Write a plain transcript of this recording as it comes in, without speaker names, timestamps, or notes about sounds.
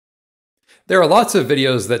There are lots of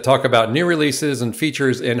videos that talk about new releases and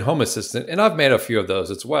features in Home Assistant, and I've made a few of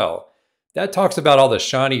those as well. That talks about all the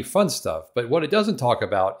shiny, fun stuff, but what it doesn't talk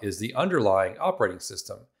about is the underlying operating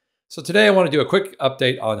system. So today I want to do a quick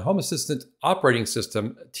update on Home Assistant Operating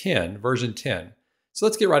System 10, version 10. So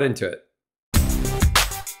let's get right into it.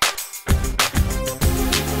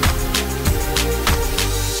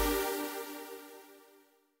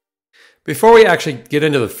 Before we actually get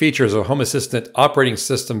into the features of Home Assistant Operating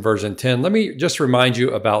System version 10, let me just remind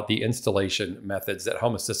you about the installation methods that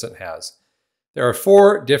Home Assistant has. There are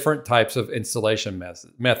 4 different types of installation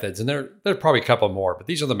methods, and there are probably a couple more, but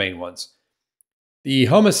these are the main ones. The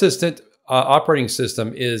Home Assistant operating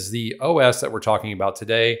system is the OS that we're talking about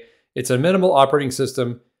today. It's a minimal operating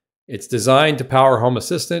system. It's designed to power Home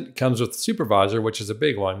Assistant. It comes with Supervisor, which is a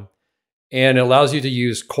big one, and it allows you to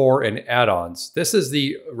use core and add-ons. This is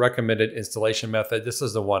the recommended installation method. This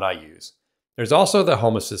is the one I use. There's also the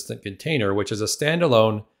Home Assistant container, which is a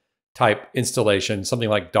standalone type installation, something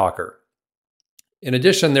like Docker. In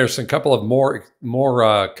addition, there's a couple of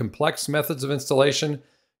more complex methods of installation.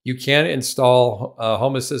 You can install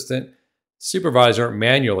Home Assistant Supervisor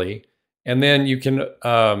manually, and then you can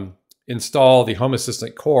install the Home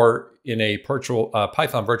Assistant core in a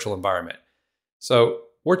Python virtual environment. So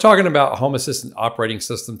we're talking about Home Assistant operating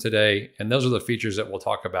system today, and those are the features that we'll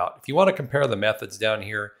talk about. If you want to compare the methods down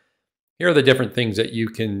here, here are the different things that you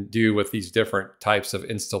can do with these different types of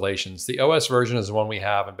installations. The OS version is the one we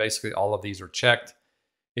have, and basically all of these are checked.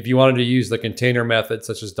 If you wanted to use the container method,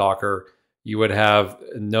 such as Docker, you would have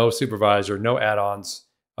no supervisor, no add-ons,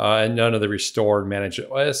 and none of the restore and manage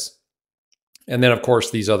OS. And then, of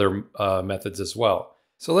course, these other methods as well.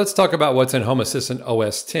 So let's talk about what's in Home Assistant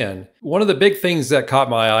OS 10. One of the big things that caught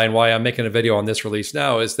my eye and why I'm making a video on this release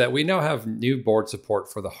now is that we now have new board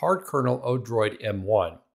support for the hard kernel Odroid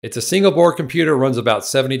M1. It's a single board computer, runs about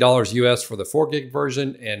 $70 US for the 4 gig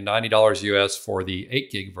version and $90 US for the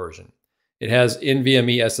 8 gig version. It has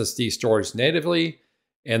NVMe SSD storage natively,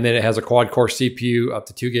 and then it has a quad-core CPU up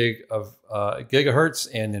to 2 gigahertz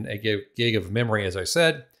and then 8 gig of memory, as I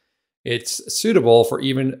said. It's suitable for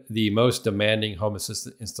even the most demanding Home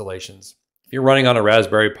Assistant installations. If you're running on a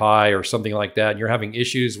Raspberry Pi or something like that, and you're having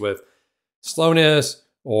issues with slowness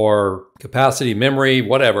or capacity, memory,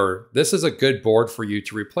 whatever, this is a good board for you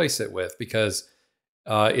to replace it with, because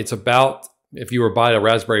it's about, if you were buying a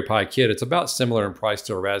Raspberry Pi kit, it's about similar in price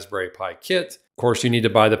to a Raspberry Pi kit. Of course, you need to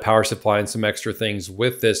buy the power supply and some extra things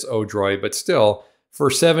with this Odroid, but still, for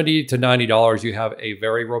 $70 to $90, you have a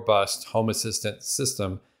very robust Home Assistant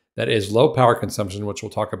system that is low power consumption, which we'll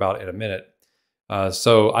talk about in a minute.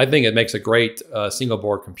 So I think it makes a great single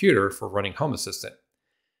board computer for running Home Assistant.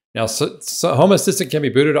 Now, so Home Assistant can be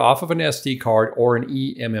booted off of an SD card or an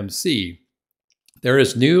eMMC. There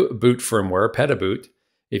is new boot firmware, Petaboot,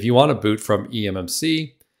 if you want to boot from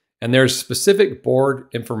eMMC, and there's specific board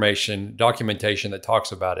information documentation that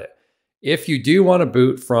talks about it. If you do want to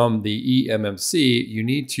boot from the eMMC, you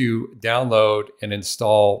need to download and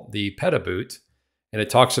install the Petaboot. And it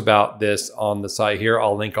talks about this on the site here.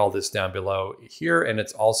 I'll link all this down below here, and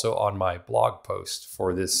it's also on my blog post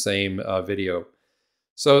for this same video.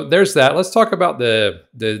 So there's that. Let's talk about the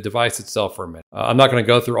device itself for a minute. I'm not going to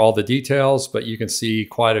go through all the details, but you can see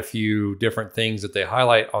quite a few different things that they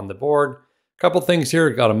highlight on the board. A couple things here.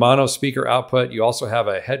 Got a mono speaker output. You also have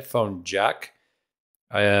a headphone jack.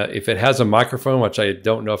 If it has a microphone, which I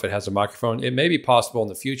don't know if it has a microphone, it may be possible in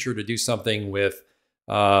the future to do something with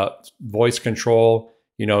voice control.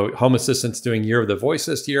 You know, Home Assistant's doing Year of the Voice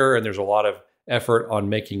this year, and there's a lot of effort on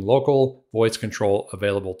making local voice control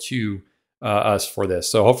available to us for this.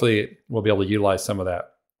 So hopefully we'll be able to utilize some of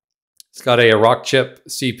that. It's got a Rockchip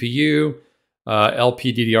CPU,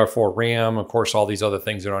 LPDDR4 RAM, of course, all these other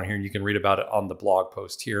things that are on here, and you can read about it on the blog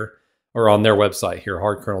post here, or on their website here,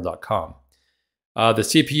 hardkernel.com. The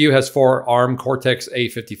CPU has 4 ARM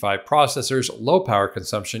Cortex-A55 processors, low power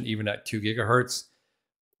consumption, even at 2 gigahertz.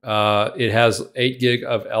 It has 8 gig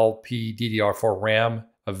of LPDDR4 RAM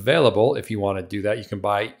available. If you want to do that, you can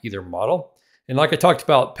buy either model. And like I talked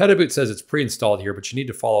about, Petaboot says it's pre-installed here, but you need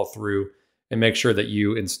to follow through and make sure that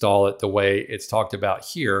you install it the way it's talked about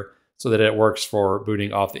here so that it works for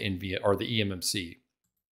booting off the NVIDIA or the eMMC.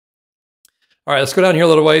 All right, let's go down here a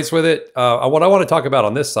little ways with it. What I want to talk about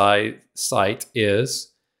on this site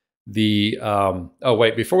is the, oh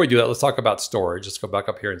wait, before we do that, let's talk about storage. Let's go back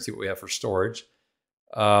up here and see what we have for storage.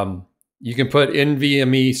 You can put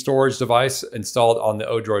NVMe storage device installed on the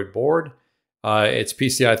Odroid board. It's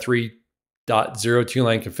PCI 3.02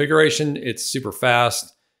 lane configuration. It's super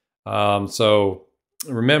fast. So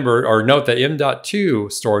remember, or note that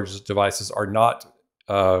M.2 storage devices are not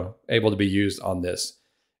able to be used on this.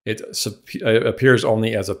 it appears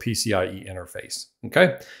only as a PCIe interface.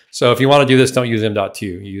 Okay, so if you want to do this, don't use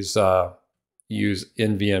M.2. Use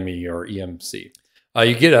NVMe or EMC.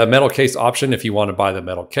 You get a metal case option if you want to buy the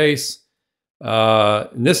metal case.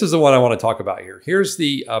 And this is the one I want to talk about here. Here's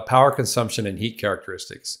the power consumption and heat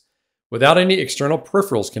characteristics. Without any external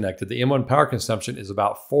peripherals connected, the M1 power consumption is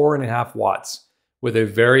about 4.5 watts with a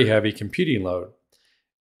very heavy computing load.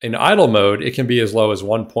 In idle mode, it can be as low as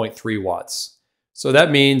 1.3 watts. So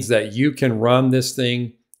that means that you can run this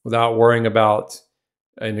thing without worrying about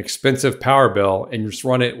an expensive power bill and just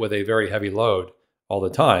run it with a very heavy load all the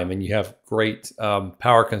time. And you have great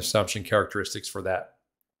power consumption characteristics for that.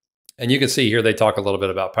 And you can see here, they talk a little bit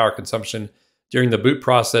about power consumption during the boot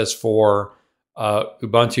process for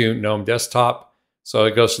Ubuntu GNOME Desktop. So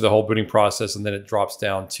it goes through the whole booting process and then it drops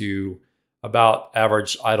down to about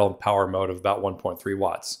average idle power mode of about 1.3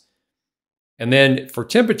 watts. And then for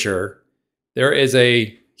temperature, there is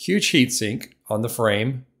a huge heat sink on the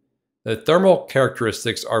frame. The thermal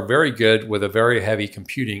characteristics are very good with a very heavy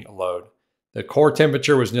computing load. The core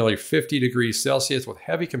temperature was nearly 50 degrees Celsius with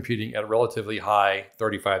heavy computing at a relatively high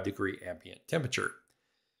 35-degree ambient temperature,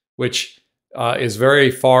 which is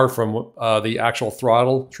very far from the actual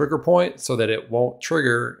throttle trigger point so that it won't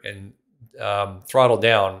trigger and throttle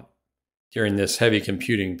down during this heavy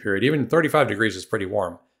computing period. Even 35 degrees is pretty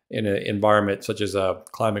warm in an environment such as a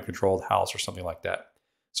climate-controlled house or something like that.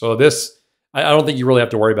 So this, I don't think you really have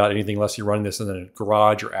to worry about anything unless you're running this in a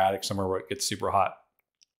garage or attic somewhere where it gets super hot.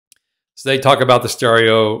 So they talk about the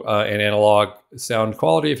stereo and analog sound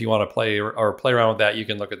quality. If you want to play or play around with that, you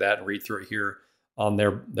can look at that and read through it here on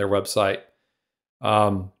their website.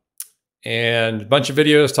 And a bunch of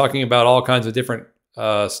videos talking about all kinds of different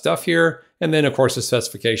stuff here. And then, of course, the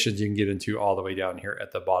specifications you can get into all the way down here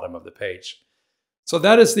at the bottom of the page. So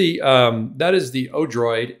that is the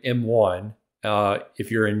Odroid M1.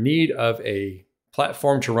 If you're in need of a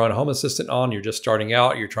platform to run Home Assistant on, you're just starting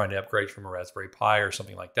out, you're trying to upgrade from a Raspberry Pi or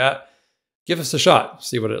something like that, give us a shot.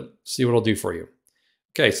 See what it'll do for you.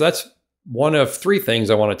 Okay, so that's one of three things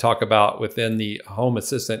I want to talk about within the Home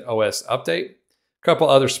Assistant OS update. A couple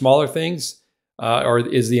other smaller things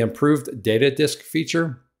is the improved data disk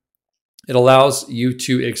feature. It allows you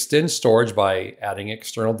to extend storage by adding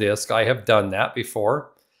external disk. I have done that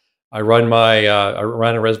before. I run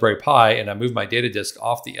a Raspberry Pi and I moved my data disk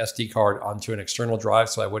off the SD card onto an external drive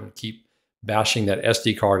so I wouldn't keep bashing that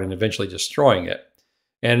SD card and eventually destroying it.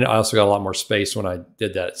 And I also got a lot more space when I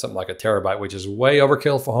did that, something like 1 terabyte, which is way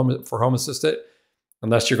overkill for Home Assistant,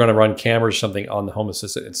 unless you're going to run cameras or something on the Home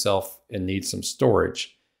Assistant itself and need some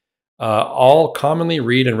storage. All commonly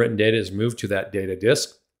read and written data is moved to that data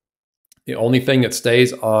disk. The only thing that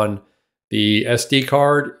stays on the SD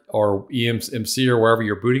card or EMC or wherever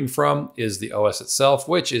you're booting from is the OS itself,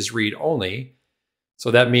 which is read-only.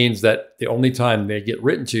 So that means that the only time they get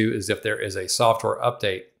written to is if there is a software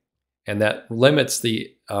update, and that limits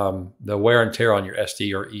the wear and tear on your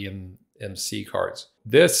SD or EMC cards.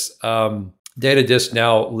 This data disk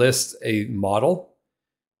now lists a model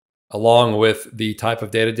along with the type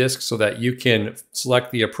of data disk so that you can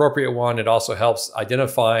select the appropriate one. It also helps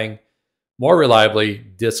identifying more reliably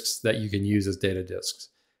disks that you can use as data disks.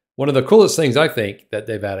 One of the coolest things I think that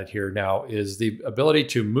they've added here now is the ability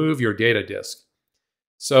to move your data disk.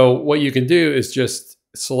 So what you can do is just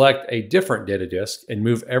select a different data disk and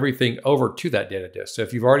move everything over to that data disk. So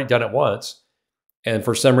if you've already done it once, and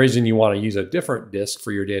for some reason you want to use a different disk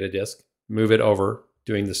for your data disk, move it over,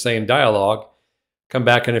 doing the same dialog, come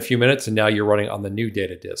back in a few minutes, and now you're running on the new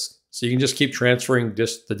data disk. So you can just keep transferring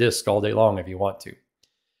the disk all day long if you want to.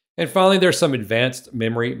 And finally, there's some advanced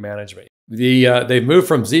memory management. They've moved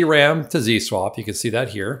from ZRAM to ZSwap. You can see that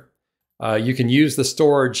here. You can use the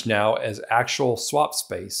storage now as actual swap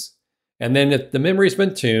space. And then the memory's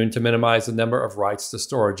been tuned to minimize the number of writes to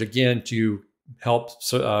storage, again, to help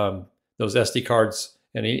those SD cards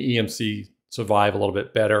and EMC survive a little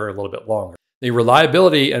bit better, a little bit longer. The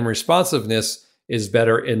reliability and responsiveness is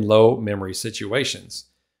better in low memory situations.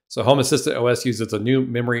 So Home Assistant OS uses a new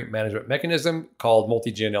memory management mechanism called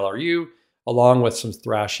multi-gen LRU, along with some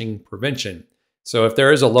thrashing prevention. So if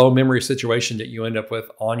there is a low memory situation that you end up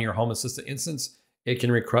with on your Home Assistant instance, it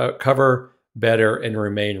can recover better and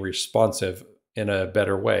remain responsive in a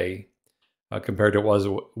better way compared to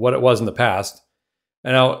what it was in the past.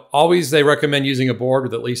 And now, always they recommend using a board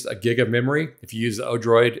with at least 1 gig of memory. If you use the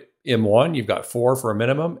Odroid M1, you've got 4 for a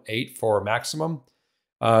minimum, 8 for a maximum.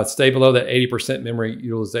 Stay below that 80% memory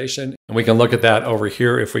utilization. And we can look at that over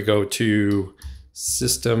here if we go to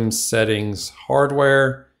System Settings,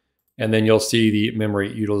 Hardware, and then you'll see the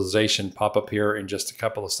memory utilization pop up here in just a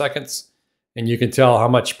couple of seconds. And you can tell how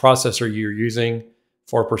much processor you're using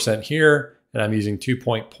 4% here, and I'm using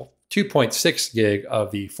 2.6 gig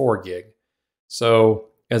of the 4 gig. So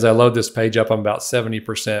as I load this page up, I'm about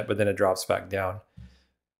 70%, but then it drops back down.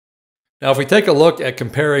 Now, if we take a look at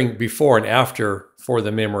comparing before and after for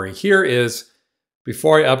the memory, here is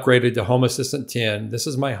before I upgraded to Home Assistant 10. This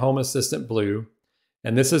is my Home Assistant Blue,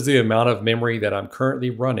 and this is the amount of memory that I'm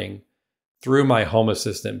currently running through my Home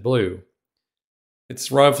Assistant Blue.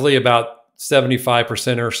 It's roughly about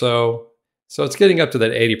 75% or so. So it's getting up to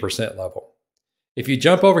that 80% level. If you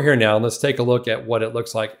jump over here now, and let's take a look at what it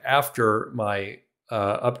looks like after my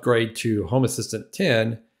upgrade to Home Assistant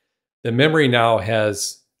 10, the memory now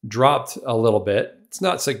has dropped a little bit. It's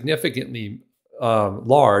not significantly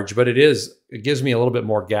large, but it gives me a little bit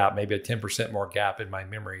more gap, maybe a 10% more gap in my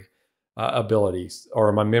memory abilities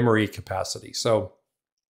or my memory capacity. So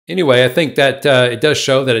anyway, I think that it does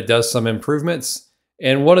show that it does some improvements.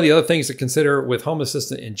 And one of the other things to consider with Home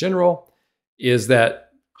Assistant in general is that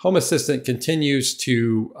Home Assistant continues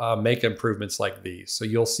to make improvements like these. So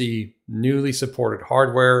you'll see newly supported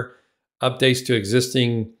hardware, updates to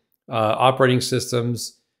existing operating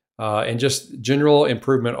systems, and just general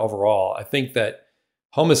improvement overall. I think that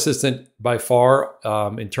Home Assistant by far,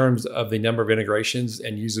 in terms of the number of integrations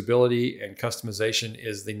and usability and customization,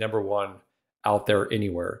 is the #1 out there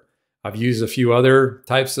anywhere. I've used a few other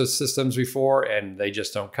types of systems before and they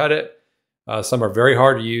just don't cut it. Some are very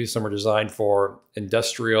hard to use. Some are designed for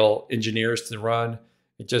industrial engineers to run.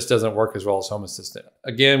 It just doesn't work as well as Home Assistant.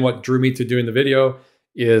 Again, what drew me to doing the video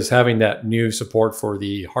is having that new support for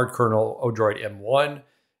the hard kernel Odroid M1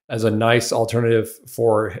 as a nice alternative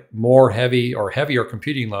for more heavier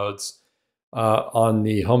computing loads on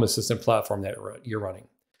the Home Assistant platform that you're running.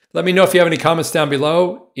 Let me know if you have any comments down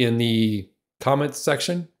below in the comments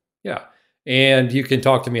section. Yeah. And you can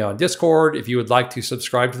talk to me on Discord. If you would like to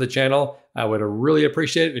subscribe to the channel, I would really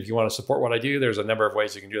appreciate it. If you want to support what I do, there's a number of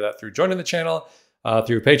ways you can do that through joining the channel,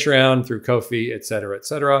 through Patreon, through Ko-fi, etc.,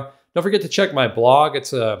 etc. Don't forget to check my blog.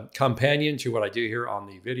 It's a companion to what I do here on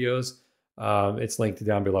the videos. It's linked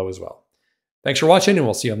down below as well. Thanks for watching, and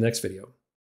we'll see you on the next video.